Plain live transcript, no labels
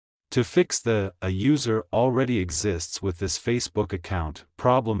To fix the "a user already exists with this Facebook account"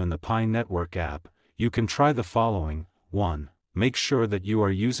 problem in the Pi Network app, you can try the following. 1. Make sure that you are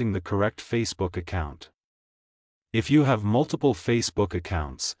using the correct Facebook account. If you have multiple Facebook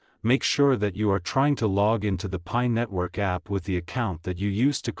accounts, make sure that you are trying to log into the Pi Network app with the account that you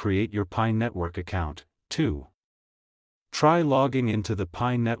used to create your Pi Network account. 2. Try logging into the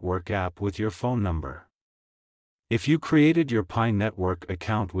Pi Network app with your phone number. If you created your Pi Network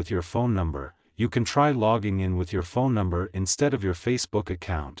account with your phone number, you can try logging in with your phone number instead of your Facebook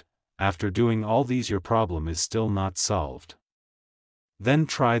account. After doing all these, your problem is still not solved. Then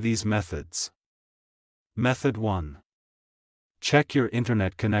try these methods. Method 1. Check your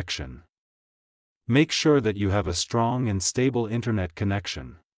internet connection. Make sure that you have a strong and stable internet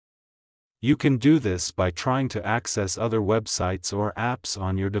connection. You can do this by trying to access other websites or apps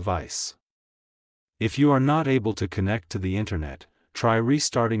on your device. If you are not able to connect to the internet, try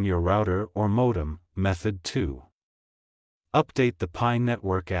restarting your router or modem. Method 2. Update the Pi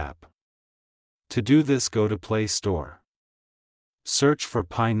Network app. To do this, go to Play Store. Search for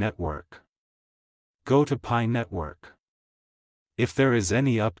Pi Network. Go to Pi Network. If there is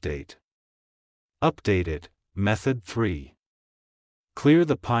any update, update it. Method 3. Clear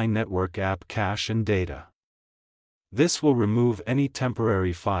the Pi Network app cache and data. This will remove any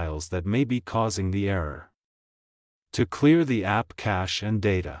temporary files that may be causing the error. To clear the app cache and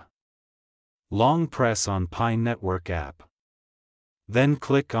data, long press on Pi Network app. Then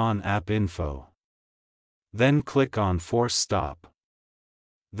click on App Info. Then click on Force Stop.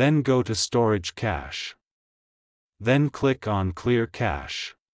 Then go to Storage Cache. Then click on Clear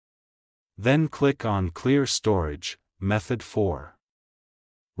Cache. Then click on Clear Storage. Method 4.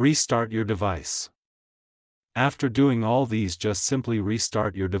 Restart your device. After doing all these, just simply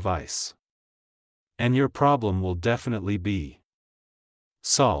restart your device, and your problem will definitely be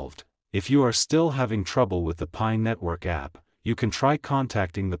solved. If you are still having trouble with the Pi Network app, you can try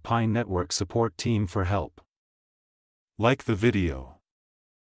contacting the Pi Network support team for help. Like the video.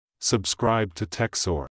 Subscribe to TechSource.